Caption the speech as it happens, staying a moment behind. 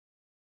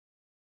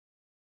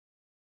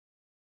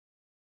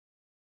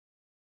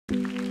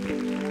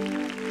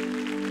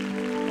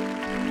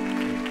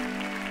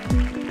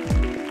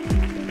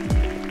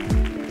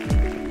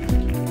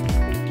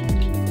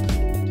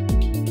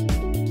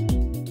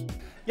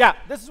Yeah,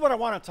 this is what I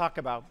want to talk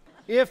about.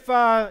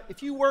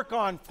 If you work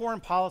on foreign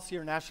policy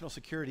or national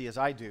security, as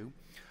I do,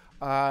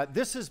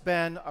 this has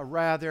been a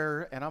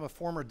rather, and I'm a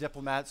former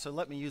diplomat, so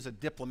let me use a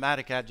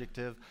diplomatic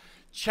adjective,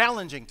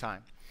 challenging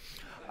time.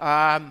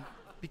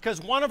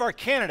 Because one of our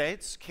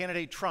candidates,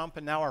 candidate Trump,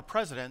 and now our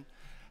president,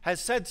 has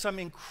said some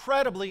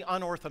incredibly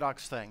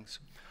unorthodox things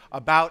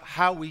about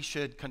how we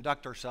should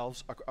conduct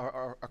ourselves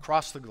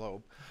across the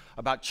globe,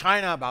 about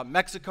China, about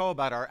Mexico,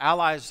 about our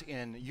allies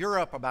in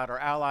Europe, about our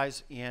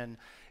allies in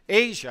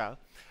Asia.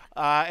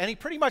 And he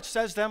pretty much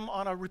says them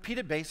on a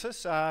repeated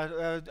basis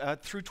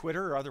through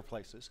Twitter or other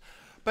places.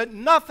 But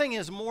nothing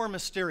is more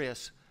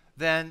mysterious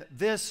than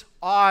this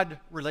odd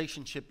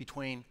relationship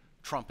between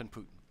Trump and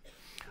Putin.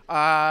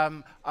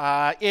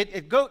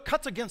 It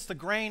cuts against the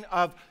grain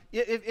of,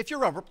 if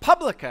you're a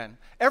Republican,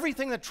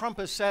 everything that Trump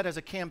has said as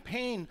a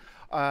campaign,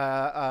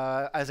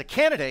 as a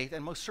candidate,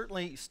 and most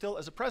certainly still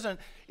as a president,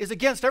 is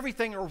against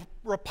everything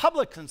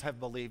Republicans have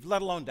believed,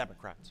 let alone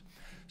Democrats.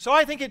 So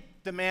I think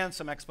it demands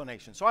some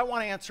explanation. So I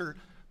want to answer,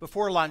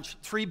 before lunch,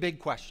 3 big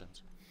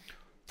questions.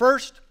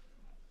 First,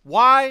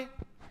 why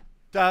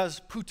does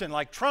Putin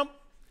like Trump?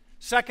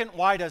 Second,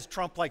 why does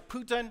Trump like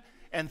Putin?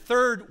 And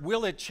third,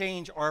 will it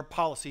change our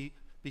policy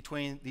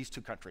between these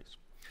two countries?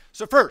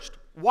 So first,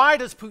 why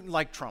does Putin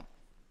like Trump?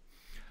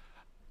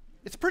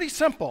 It's pretty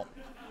simple.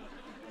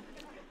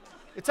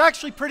 It's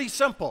actually pretty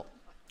simple.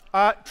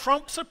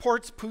 Trump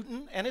supports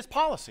Putin and his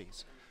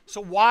policies.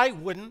 So why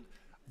wouldn't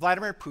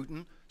Vladimir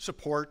Putin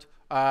support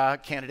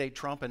candidate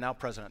Trump and now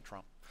President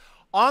Trump?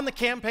 On the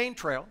campaign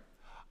trail,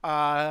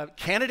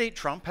 candidate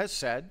Trump has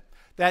said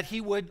that he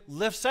would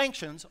lift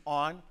sanctions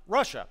on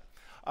Russia.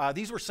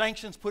 These were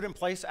sanctions put in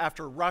place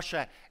after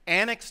Russia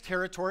annexed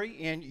territory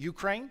in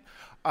Ukraine,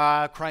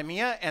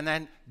 Crimea, and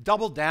then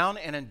doubled down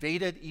and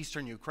invaded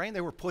eastern Ukraine.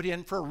 They were put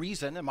in for a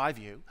reason, in my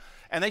view,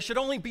 and they should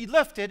only be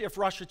lifted if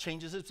Russia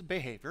changes its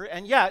behavior.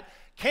 And yet,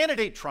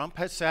 candidate Trump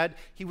has said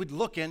he would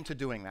look into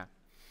doing that.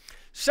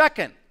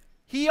 Second,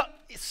 he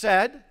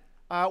said,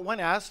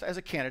 when asked as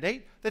a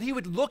candidate, that he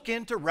would look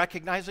into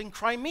recognizing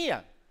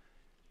Crimea,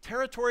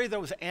 territory that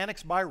was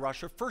annexed by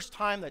Russia, first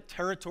time that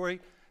territory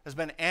has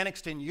been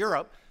annexed in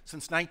Europe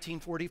since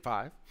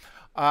 1945.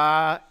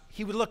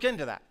 He would look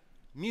into that.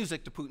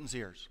 Music to Putin's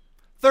ears.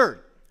 Third,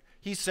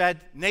 he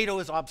said NATO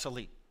is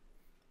obsolete.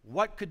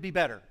 What could be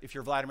better if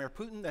you're Vladimir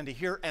Putin than to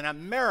hear an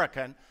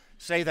American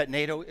say that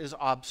NATO is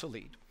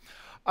obsolete?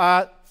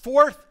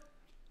 Fourth,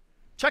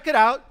 check it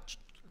out.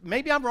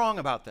 Maybe I'm wrong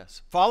about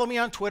this. Follow me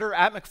on Twitter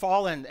at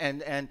McFaul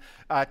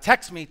and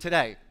text me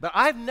today. But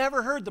I've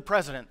never heard the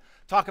president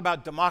talk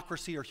about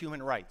democracy or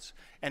human rights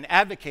and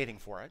advocating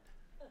for it.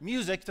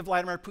 Music to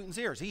Vladimir Putin's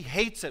ears. He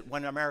hates it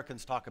when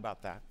Americans talk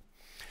about that.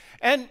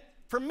 And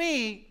for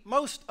me,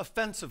 most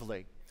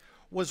offensively,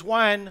 was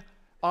when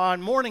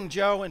on Morning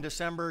Joe in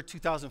December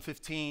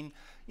 2015,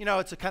 you know,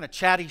 it's a kind of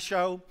chatty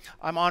show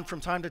I'm on from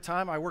time to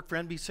time. I work for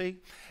NBC.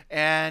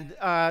 And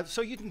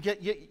so you can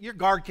get, your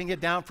guard can get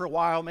down for a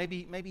while.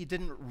 Maybe you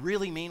didn't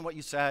really mean what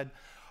you said.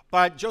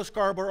 But Joe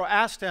Scarborough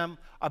asked him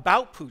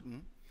about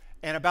Putin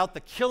and about the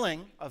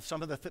killing of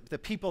some of the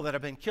people that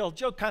have been killed.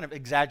 Joe kind of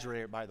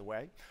exaggerated, by the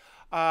way.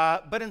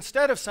 But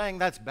instead of saying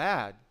that's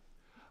bad,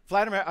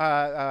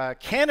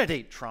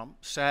 candidate Trump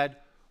said,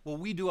 well,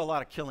 we do a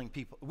lot of killing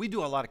people. We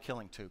do a lot of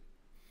killing too.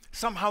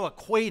 Somehow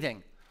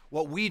equating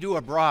what we do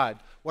abroad,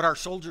 what our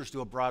soldiers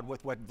do abroad,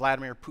 with what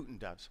Vladimir Putin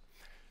does.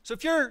 So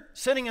if you're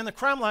sitting in the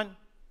Kremlin,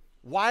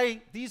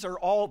 these are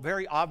all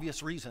very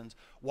obvious reasons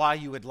why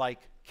you would like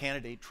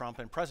candidate Trump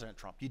and President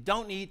Trump. You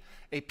don't need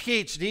a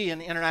PhD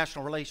in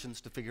international relations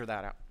to figure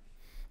that out.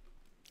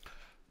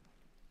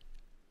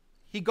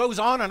 He goes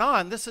on and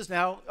on. This is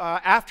now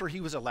after he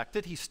was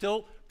elected. He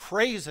still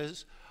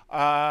praises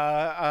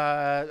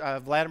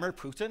Vladimir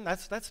Putin.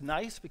 That's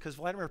nice because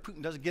Vladimir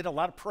Putin doesn't get a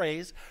lot of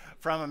praise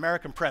from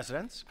American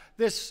presidents.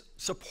 This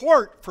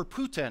support for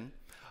Putin,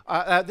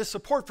 this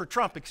support for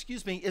Trump,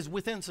 is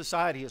within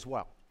society as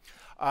well.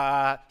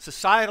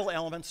 Societal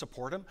elements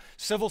support him.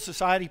 Civil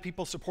society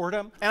people support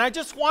him. And I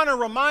just want to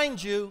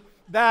remind you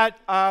that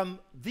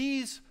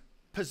these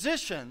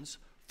positions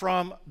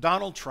from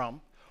Donald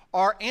Trump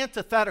are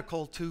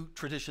antithetical to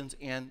traditions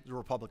in the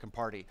Republican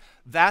Party.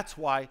 That's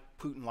why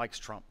Putin likes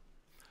Trump.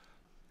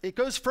 It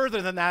goes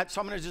further than that,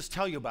 so I'm going to just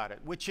tell you about it,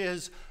 which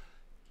is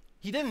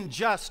he didn't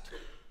just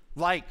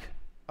like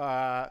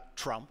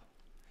Trump.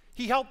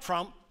 He helped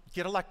Trump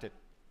get elected.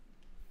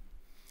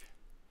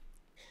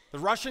 The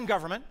Russian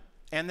government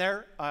and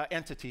their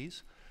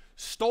entities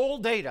stole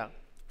data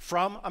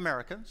from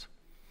Americans,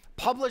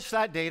 published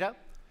that data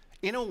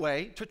in a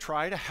way to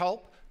try to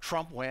help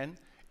Trump win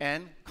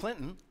and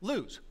Clinton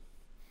lose.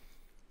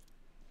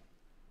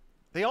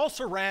 They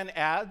also ran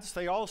ads.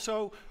 They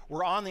also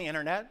were on the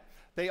internet.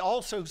 They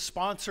also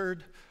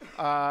sponsored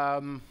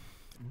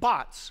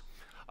bots.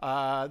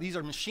 These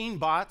are machine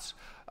bots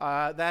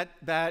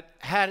that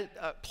had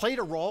played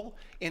a role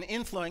in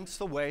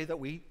influencing the way that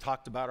we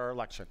talked about our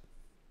election.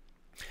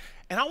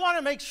 And I want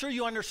to make sure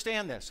you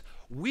understand this.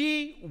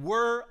 We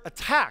were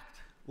attacked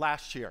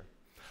last year.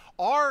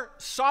 Our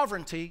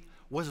sovereignty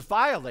was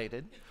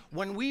violated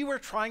when we were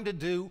trying to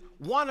do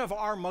one of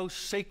our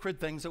most sacred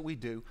things that we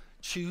do,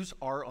 choose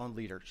our own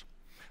leaders.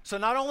 So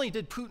not only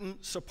did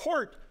Putin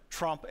support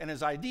Trump and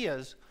his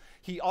ideas,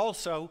 he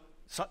also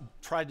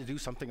tried to do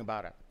something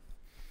about it.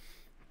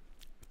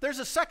 There's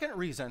a second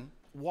reason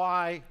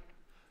why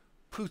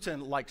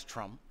Putin likes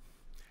Trump.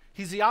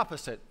 He's the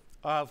opposite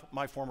of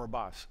my former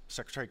boss,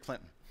 Secretary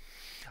Clinton.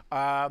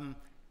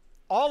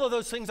 All of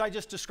those things I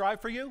just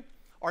described for you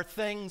are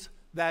things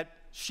that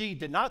she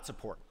did not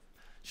support.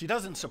 She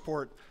doesn't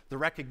support the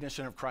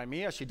recognition of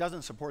Crimea. She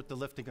doesn't support the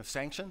lifting of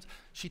sanctions.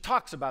 She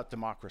talks about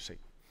democracy.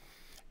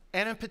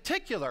 And in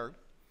particular,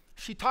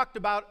 she talked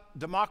about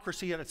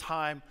democracy at a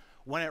time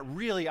when it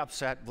really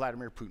upset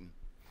Vladimir Putin.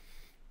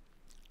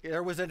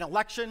 There was an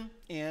election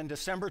in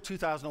December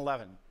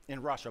 2011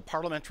 in Russia, a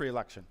parliamentary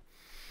election.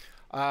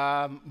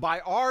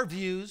 By our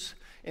views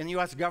in the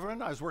US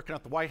government, I was working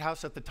at the White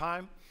House at the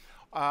time,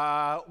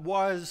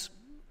 was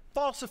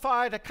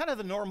falsified at kind of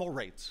the normal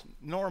rates.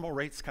 Normal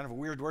rates, kind of a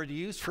weird word to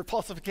use for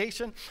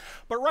falsification,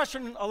 but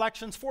Russian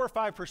elections, 4 or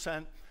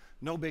 5%,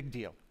 no big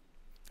deal,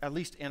 at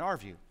least in our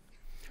view.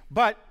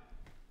 But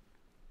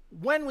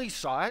when we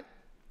saw it,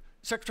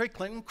 Secretary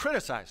Clinton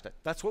criticized it.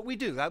 That's what we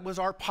do. That was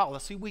our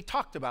policy. We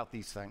talked about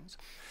these things.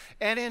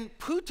 And in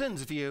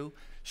Putin's view,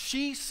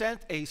 she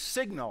sent a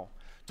signal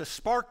to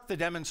spark the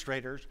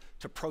demonstrators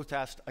to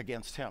protest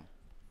against him.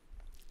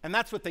 And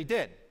that's what they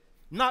did.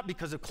 Not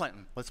because of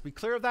Clinton, let's be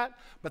clear of that,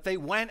 but they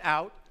went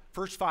out,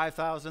 first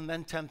 5,000,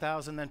 then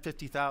 10,000, then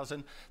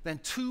 50,000, then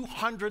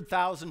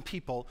 200,000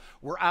 people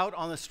were out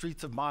on the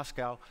streets of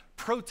Moscow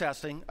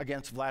protesting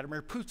against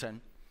Vladimir Putin,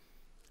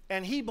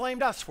 and he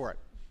blamed us for it.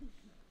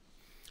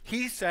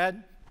 He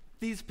said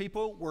these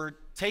people were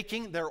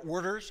taking their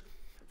orders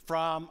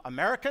from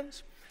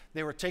Americans,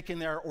 they were taking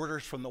their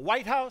orders from the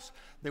White House,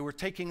 they were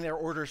taking their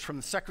orders from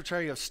the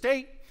Secretary of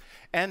State,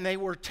 and they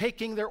were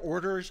taking their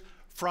orders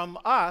from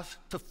us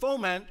to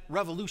foment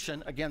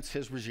revolution against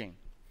his regime.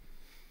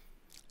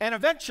 And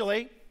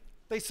eventually,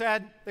 they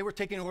said they were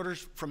taking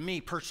orders from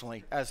me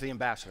personally as the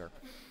ambassador.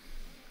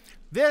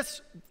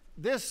 This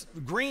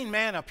green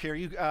man up here,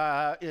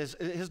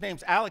 his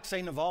name's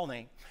Alexei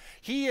Navalny.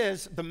 He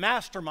is the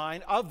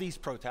mastermind of these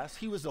protests.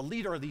 He was the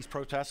leader of these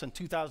protests in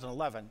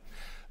 2011.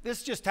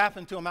 This just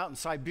happened to him out in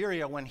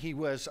Siberia when he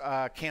was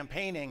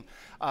campaigning.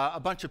 A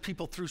bunch of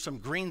people threw some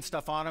green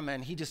stuff on him,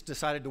 and he just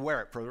decided to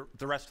wear it for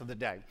the rest of the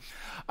day.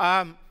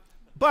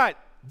 But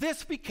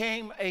this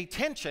became a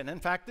tension. In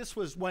fact, this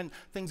was when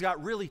things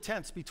got really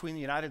tense between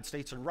the United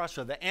States and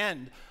Russia, the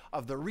end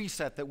of the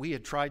reset that we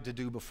had tried to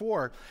do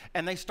before,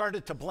 and they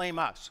started to blame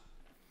us.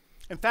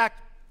 In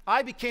fact,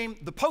 I became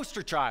the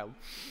poster child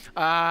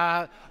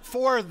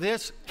for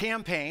this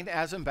campaign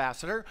as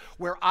ambassador,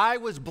 where I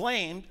was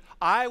blamed.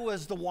 I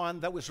was the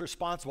one that was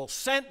responsible,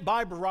 sent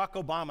by Barack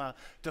Obama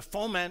to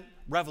foment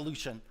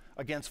revolution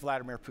against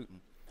Vladimir Putin.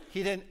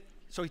 He didn't,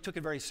 so he took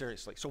it very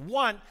seriously. So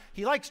one,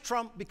 he likes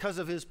Trump because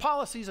of his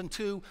policies, and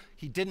two,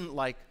 he didn't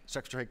like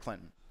Secretary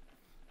Clinton.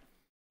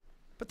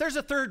 But there's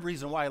a third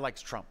reason why he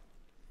likes Trump,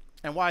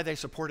 and why they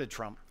supported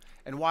Trump,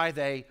 and why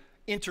they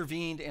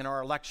intervened in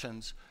our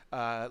elections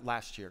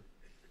last year.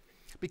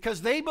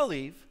 Because they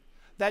believe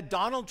that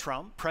Donald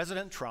Trump,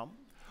 President Trump,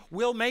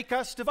 will make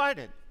us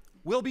divided.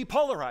 We'll be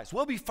polarized.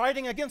 We'll be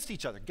fighting against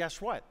each other. Guess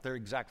what? They're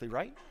exactly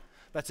right.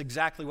 That's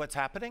exactly what's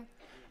happening.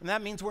 And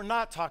that means we're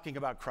not talking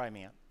about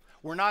Crimea.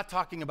 We're not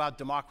talking about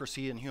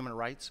democracy and human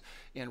rights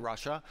in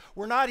Russia.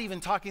 We're not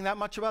even talking that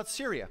much about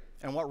Syria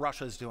and what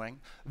Russia is doing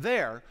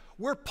there.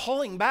 We're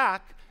pulling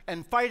back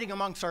and fighting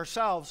amongst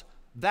ourselves.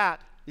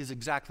 That is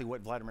exactly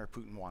what Vladimir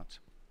Putin wants.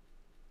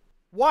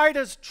 Why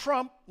does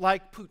Trump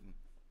like Putin?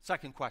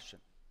 Second question.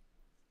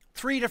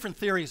 3 different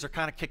theories are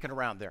kind of kicking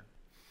around there.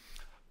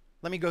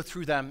 Let me go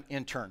through them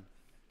in turn.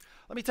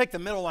 Let me take the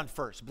middle one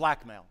first,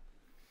 blackmail.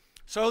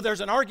 So there's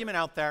an argument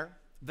out there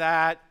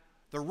that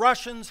the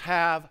Russians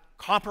have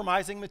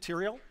compromising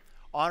material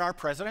on our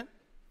president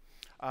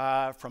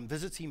from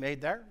visits he made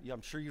there.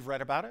 I'm sure you've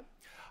read about it.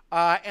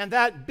 And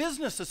that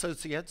business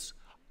associates,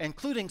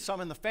 including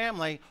some in the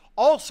family,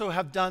 also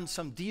have done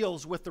some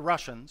deals with the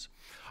Russians.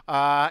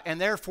 And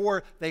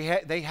therefore,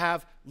 they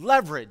have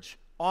leverage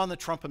on the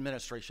Trump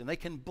administration. They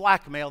can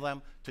blackmail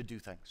them to do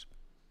things.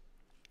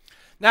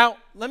 Now,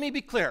 let me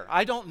be clear.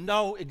 I don't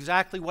know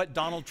exactly what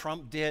Donald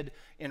Trump did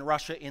in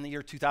Russia in the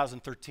year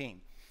 2013.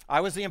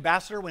 I was the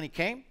ambassador when he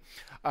came.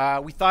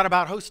 We thought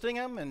about hosting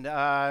him,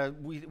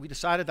 and we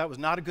decided that was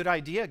not a good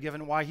idea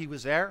given why he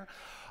was there.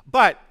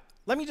 But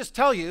let me just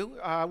tell you,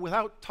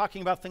 without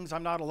talking about things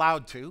I'm not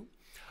allowed to,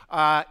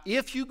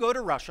 if you go to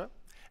Russia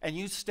and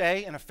you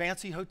stay in a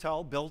fancy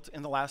hotel built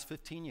in the last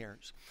 15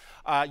 years,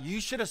 you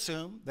should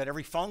assume that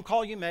every phone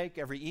call you make,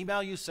 every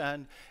email you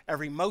send,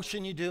 every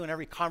motion you do, and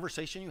every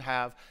conversation you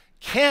have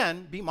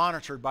can be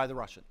monitored by the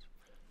Russians.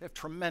 They have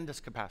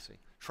tremendous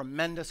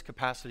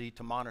capacity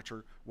to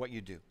monitor what you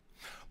do.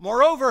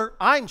 Moreover,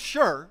 I'm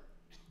sure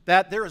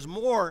that there is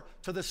more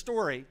to the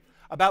story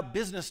about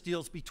business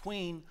deals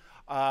between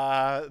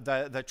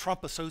the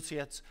Trump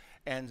associates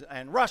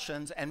and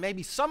Russians, and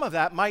maybe some of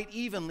that might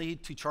even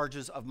lead to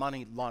charges of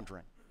money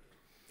laundering.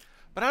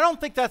 But I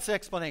don't think that's the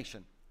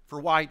explanation for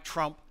why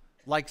Trump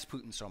likes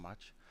Putin so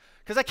much.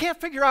 Because I can't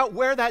figure out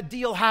where that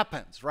deal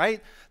happens,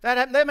 right?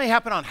 That may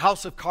happen on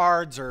House of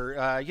Cards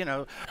or, you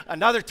know,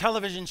 another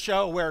television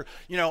show where,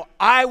 you know,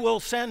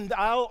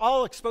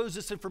 I'll expose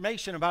this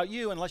information about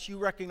you unless you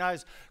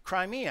recognize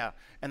Crimea.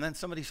 And then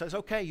somebody says,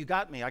 okay, you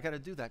got me, I got to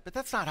do that. But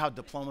that's not how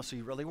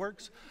diplomacy really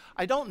works.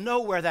 I don't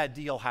know where that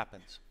deal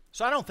happens.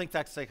 So I don't think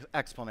that's the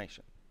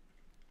explanation.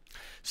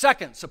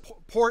 Second,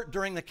 support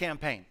during the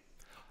campaign.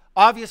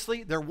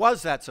 Obviously, there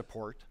was that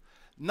support.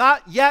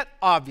 Not yet,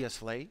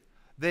 obviously,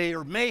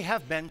 there may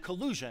have been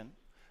collusion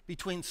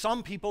between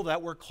some people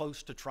that were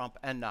close to Trump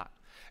and not.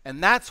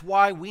 And that's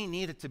why we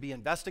need it to be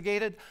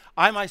investigated.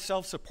 I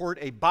myself support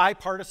a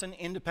bipartisan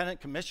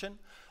independent commission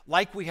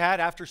like we had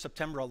after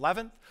September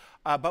 11th,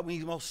 but we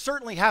most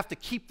certainly have to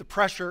keep the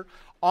pressure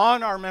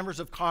on our members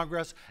of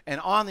Congress and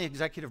on the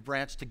executive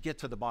branch to get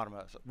to the bottom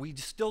of it. We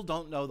still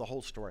don't know the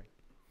whole story.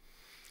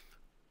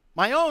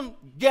 My own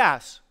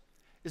guess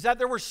is that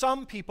there were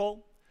some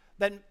people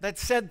that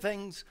said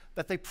things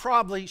that they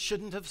probably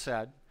shouldn't have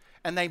said,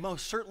 and they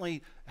most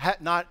certainly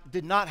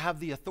did not have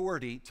the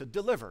authority to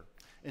deliver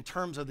in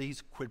terms of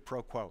these quid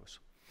pro quos.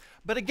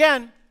 But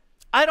again,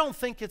 I don't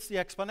think it's the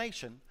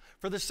explanation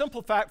for the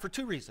simple fact, for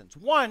two reasons.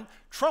 One,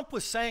 Trump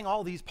was saying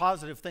all these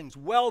positive things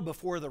well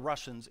before the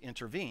Russians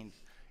intervened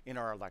in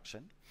our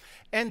election.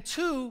 And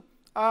two,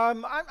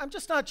 I'm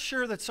just not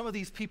sure that some of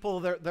these people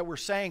that were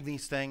saying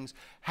these things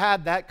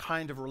had that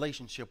kind of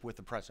relationship with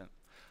the president.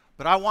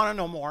 But I want to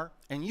know more,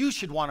 and you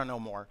should want to know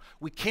more.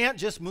 We can't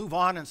just move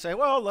on and say,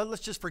 well,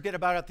 let's just forget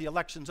about it. The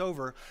election's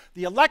over.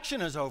 The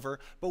election is over,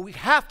 but we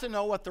have to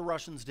know what the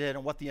Russians did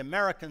and what the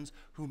Americans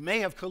who may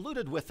have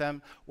colluded with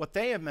them, what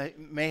they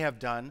may have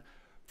done,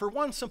 for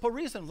one simple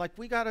reason. Like,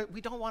 we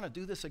don't want to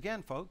do this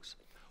again, folks.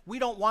 We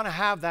don't want to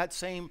have that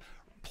same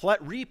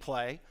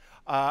replay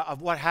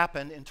of what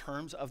happened in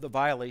terms of the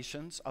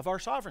violations of our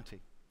sovereignty.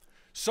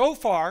 So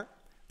far,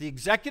 the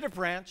executive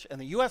branch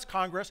and the U.S.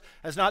 Congress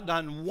has not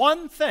done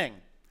one thing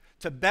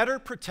to better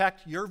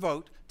protect your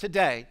vote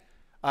today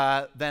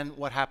than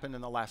what happened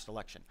in the last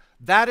election.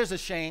 That is a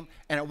shame,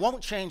 and it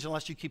won't change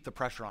unless you keep the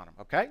pressure on them,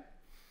 okay?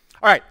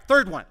 All right,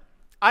 third one,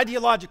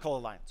 ideological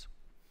alliance.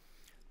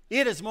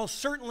 It is most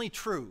certainly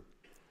true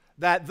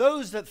that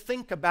those that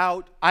think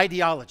about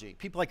ideology,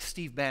 people like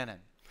Steve Bannon,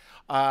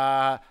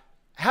 have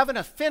an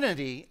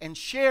affinity and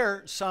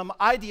share some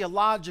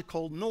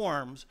ideological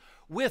norms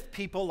with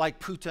people like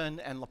Putin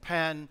and Le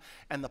Pen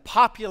and the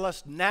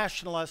populist,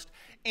 nationalist,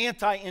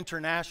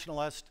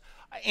 anti-internationalist,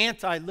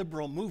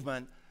 anti-liberal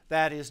movement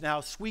that is now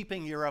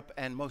sweeping Europe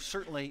and most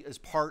certainly is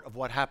part of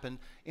what happened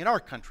in our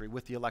country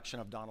with the election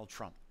of Donald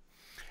Trump.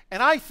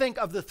 And I think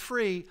of the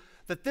three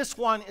that this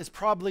one is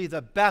probably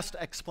the best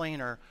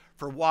explainer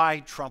for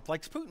why Trump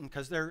likes Putin,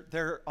 because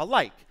they're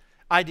alike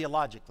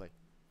ideologically.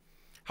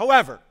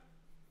 However,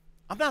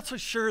 I'm not so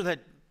sure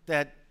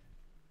that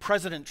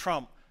President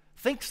Trump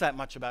thinks that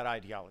much about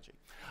ideology,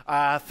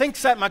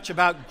 thinks that much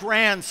about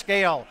grand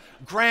scale,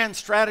 grand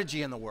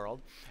strategy in the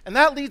world. And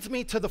that leads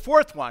me to the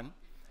fourth one,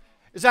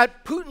 is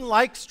that Putin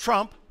likes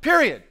Trump,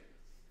 period.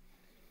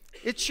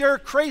 It's your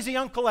crazy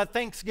uncle at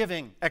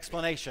Thanksgiving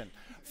explanation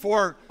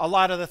for a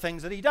lot of the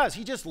things that he does.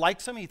 He just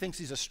likes him. He thinks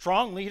he's a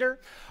strong leader,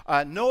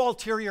 no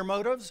ulterior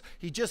motives.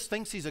 He just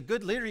thinks he's a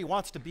good leader. He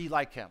wants to be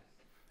like him.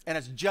 And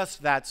it's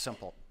just that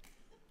simple.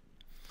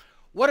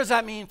 What does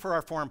that mean for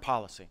our foreign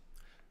policy?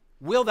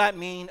 Will that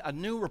mean a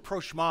new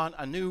rapprochement,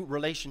 a new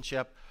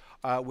relationship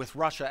with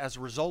Russia as a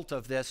result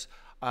of this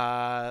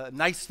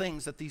nice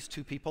things that these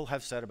two people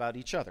have said about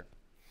each other?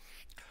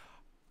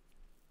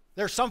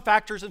 There are some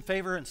factors in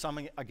favor and some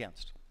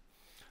against.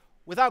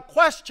 Without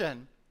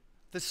question,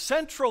 the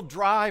central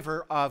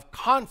driver of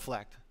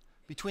conflict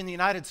between the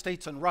United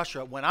States and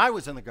Russia when I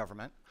was in the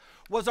government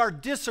was our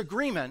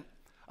disagreement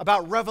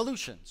about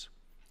revolutions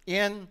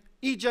in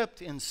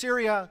Egypt, in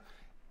Syria,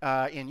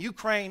 in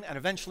Ukraine, and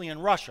eventually in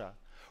Russia,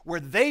 where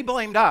they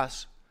blamed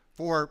us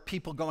for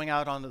people going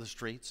out onto the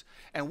streets.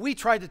 And we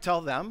tried to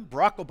tell them,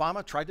 Barack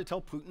Obama tried to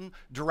tell Putin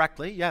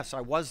directly, yes,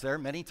 I was there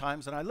many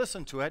times and I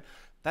listened to it,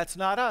 that's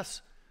not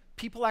us.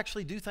 People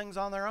actually do things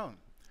on their own.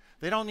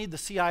 They don't need the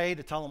CIA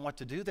to tell them what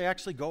to do. They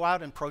actually go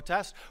out and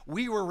protest.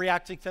 We were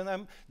reacting to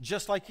them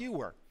just like you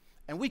were.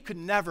 And we could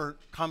never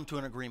come to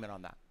an agreement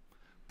on that.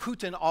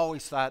 Putin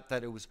always thought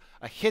that it was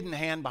a hidden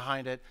hand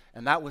behind it,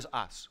 and that was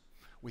us,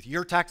 with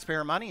your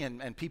taxpayer money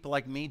and people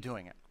like me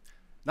doing it.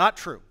 Not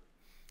true.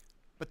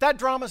 But that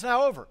drama's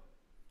now over.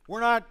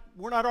 We're not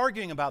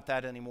arguing about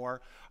that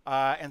anymore.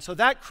 And so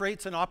that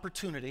creates an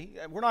opportunity.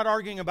 We're not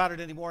arguing about it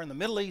anymore in the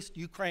Middle East,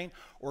 Ukraine,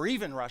 or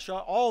even Russia.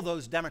 All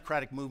those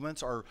democratic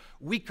movements are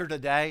weaker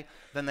today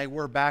than they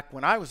were back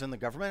when I was in the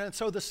government. And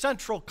so the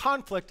central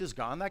conflict is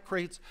gone. That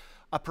creates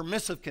a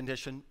permissive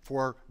condition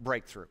for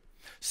breakthrough.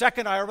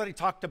 Second, I already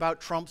talked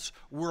about Trump's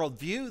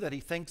worldview, that he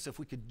thinks if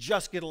we could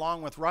just get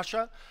along with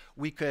Russia,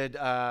 we could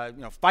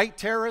fight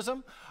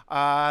terrorism.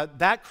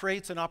 That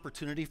creates an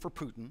opportunity for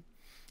Putin.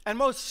 And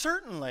most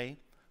certainly,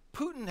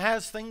 Putin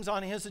has things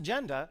on his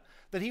agenda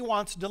that he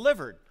wants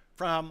delivered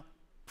from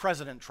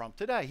President Trump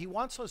today. He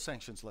wants those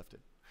sanctions lifted.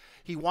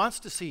 He wants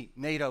to see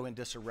NATO in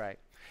disarray.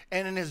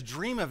 And in his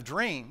dream of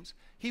dreams,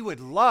 he would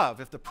love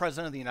if the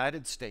President of the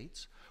United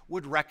States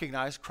would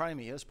recognize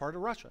Crimea as part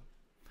of Russia.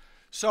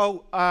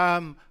 So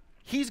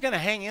he's going to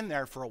hang in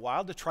there for a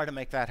while to try to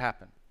make that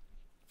happen.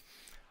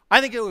 I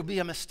think it would be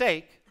a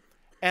mistake,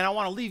 and I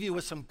want to leave you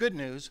with some good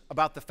news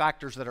about the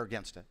factors that are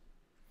against it.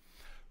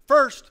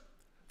 First,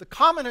 the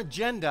common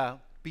agenda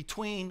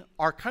between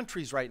our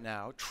countries right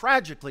now,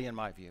 tragically in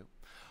my view,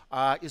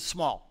 is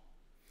small.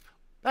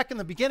 Back in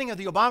the beginning of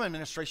the Obama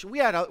administration,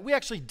 we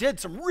actually did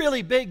some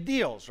really big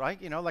deals,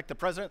 right? You know, like the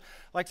president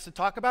likes to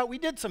talk about, we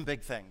did some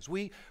big things.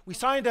 We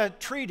signed a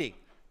treaty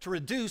to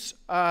reduce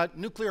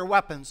nuclear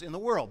weapons in the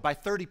world by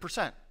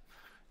 30%.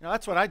 You know,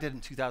 that's what I did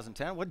in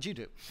 2010. What did you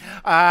do?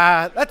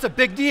 That's a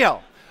big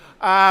deal.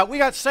 We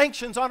got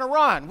sanctions on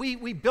Iran.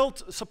 We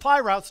built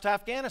supply routes to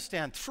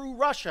Afghanistan through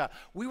Russia.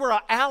 We were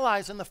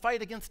allies in the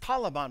fight against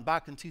Taliban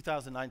back in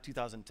 2009,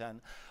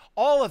 2010.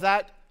 All of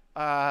that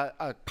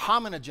a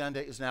common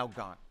agenda is now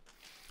gone.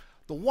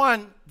 The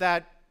one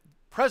that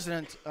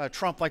President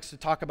Trump likes to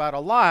talk about a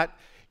lot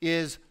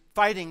is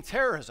fighting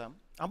terrorism.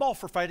 I'm all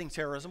for fighting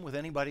terrorism with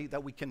anybody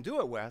that we can do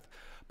it with,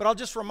 but I'll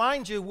just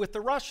remind you, with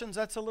the Russians,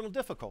 that's a little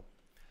difficult.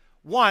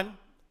 One,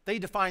 they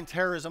define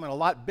terrorism in a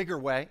lot bigger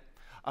way,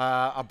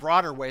 a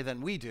broader way than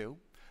we do.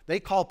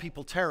 They call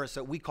people terrorists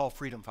that we call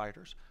freedom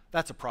fighters.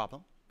 That's a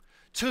problem.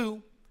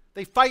 Two,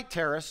 they fight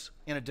terrorists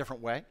in a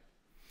different way.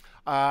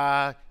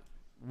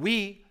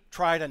 We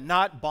try to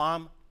not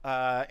bomb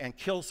and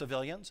kill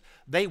civilians.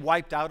 They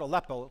wiped out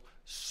Aleppo,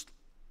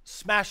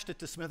 smashed it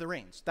to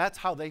smithereens. That's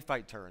how they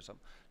fight terrorism.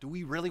 Do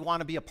we really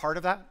want to be a part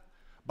of that?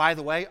 By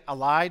the way,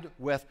 allied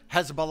with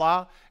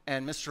Hezbollah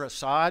and Mr.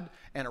 Assad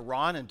and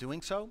Iran in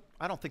doing so?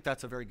 I don't think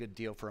that's a very good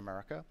deal for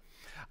America.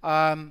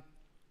 And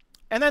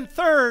then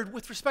third,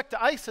 with respect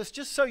to ISIS,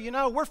 just so you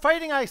know, we're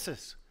fighting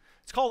ISIS.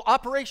 It's called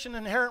Operation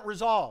Inherent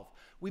Resolve.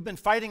 We've been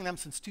fighting them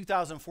since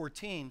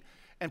 2014.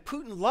 And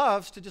Putin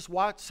loves to just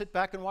sit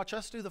back and watch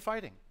us do the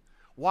fighting.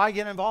 Why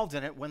get involved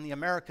in it when the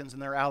Americans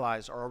and their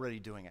allies are already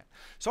doing it?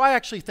 So I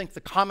actually think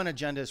the common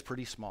agenda is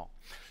pretty small.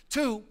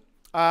 Two,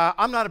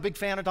 I'm not a big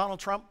fan of Donald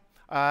Trump.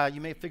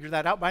 You may have figured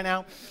that out by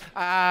now.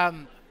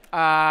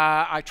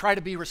 I try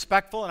to be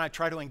respectful and I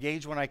try to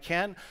engage when I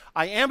can.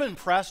 I am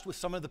impressed with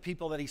some of the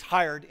people that he's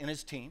hired in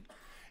his team,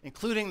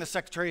 including the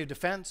Secretary of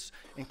Defense,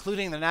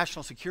 including the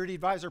National Security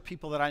Advisor,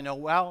 people that I know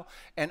well.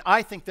 And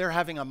I think they're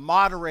having a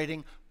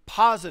moderating,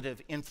 positive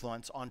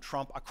influence on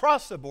Trump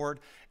across the board,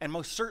 and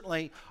most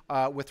certainly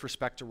with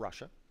respect to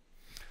Russia.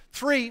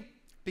 Three,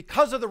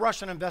 because of the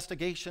Russian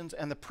investigations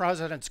and the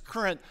president's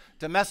current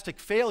domestic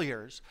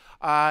failures,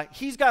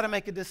 he's got to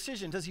make a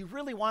decision. Does he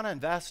really want to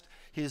invest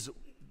his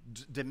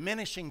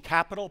diminishing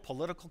capital,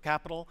 political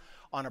capital,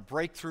 on a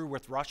breakthrough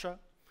with Russia?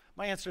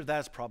 My answer to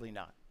that is probably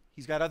not.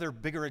 He's got other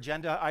bigger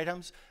agenda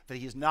items that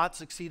he has not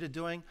succeeded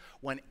doing.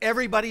 When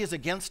everybody is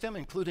against him,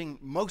 including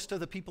most of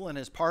the people in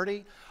his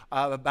party,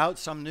 about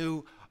some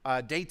new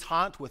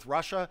détente with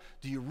Russia,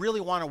 do you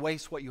really want to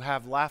waste what you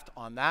have left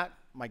on that?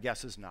 My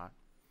guess is not.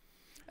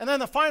 And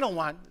then the final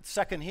one,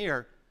 second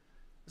here,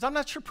 is I'm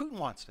not sure Putin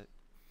wants it.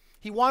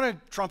 He wanted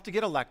Trump to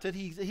get elected.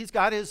 He's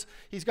got his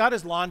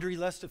laundry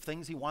list of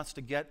things he wants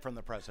to get from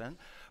the president.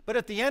 But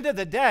at the end of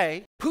the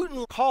day,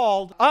 Putin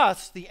called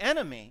us the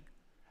enemy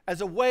as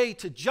a way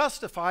to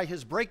justify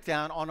his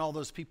breakdown on all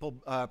those people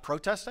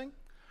protesting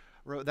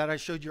that I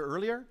showed you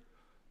earlier.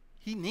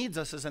 He needs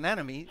us as an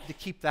enemy to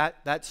keep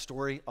that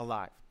story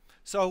alive.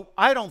 So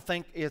I don't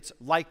think it's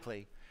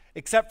likely,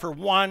 except for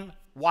one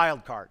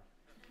wild card,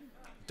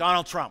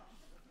 Donald Trump.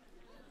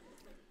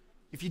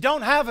 If you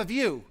don't have a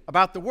view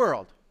about the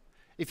world,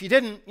 if you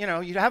didn't,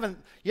 you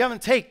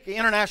haven't taken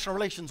International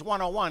Relations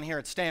 101 here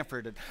at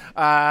Stanford, you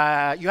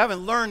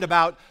haven't learned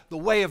about the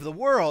way of the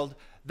world,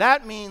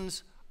 that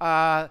means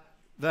the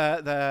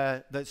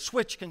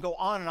switch can go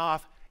on and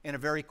off in a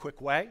very quick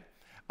way.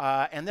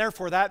 And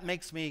therefore, that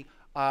makes me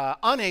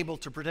unable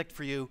to predict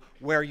for you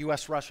where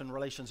U.S.-Russian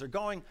relations are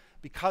going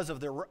because of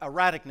the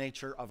erratic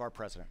nature of our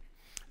president.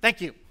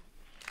 Thank you.